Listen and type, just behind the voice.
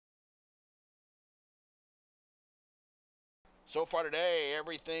So far today,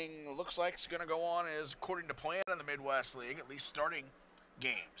 everything looks like it's going to go on as according to plan in the Midwest League, at least starting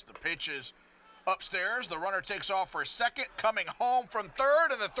games. The pitch is upstairs. The runner takes off for second, coming home from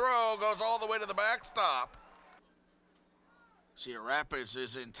third, and the throw goes all the way to the backstop. Cedar Rapids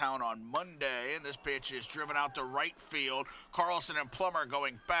is in town on Monday, and this pitch is driven out to right field. Carlson and Plummer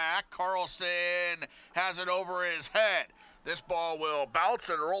going back. Carlson has it over his head. This ball will bounce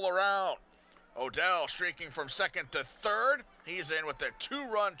and roll around. Odell streaking from second to third. He's in with a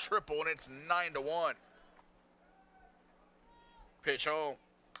two-run triple, and it's 9-1. Pitch home.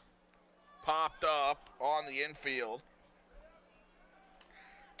 Popped up on the infield.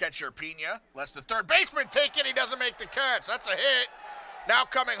 Catcher Pena lets the third baseman take it. He doesn't make the catch. That's a hit. Now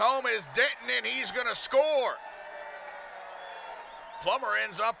coming home is Denton, and he's going to score. Plummer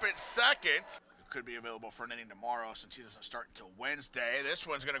ends up at second. Could be available for an inning tomorrow since he doesn't start until Wednesday. This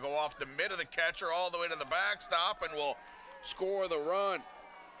one's going to go off the mid of the catcher all the way to the backstop and will score the run.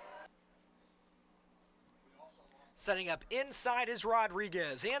 Setting up inside is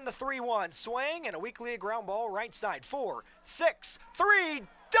Rodriguez, and the 3-1 swing and a weak lead ground ball right side. 4-6-3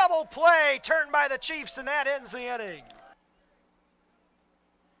 double play turned by the Chiefs, and that ends the inning.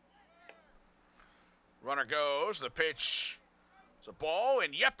 Runner goes, the pitch. It's a ball,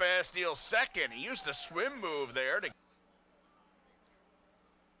 and Yepes steals second. He used the swim move there.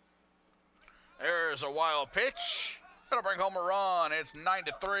 There's a wild pitch. That'll bring home a run. It's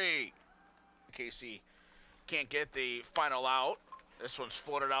 9-3. In case he can't get the final out. This one's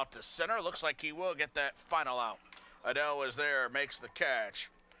floated out to center. Looks like he will get that final out. Adele is there, makes the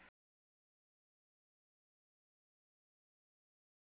catch.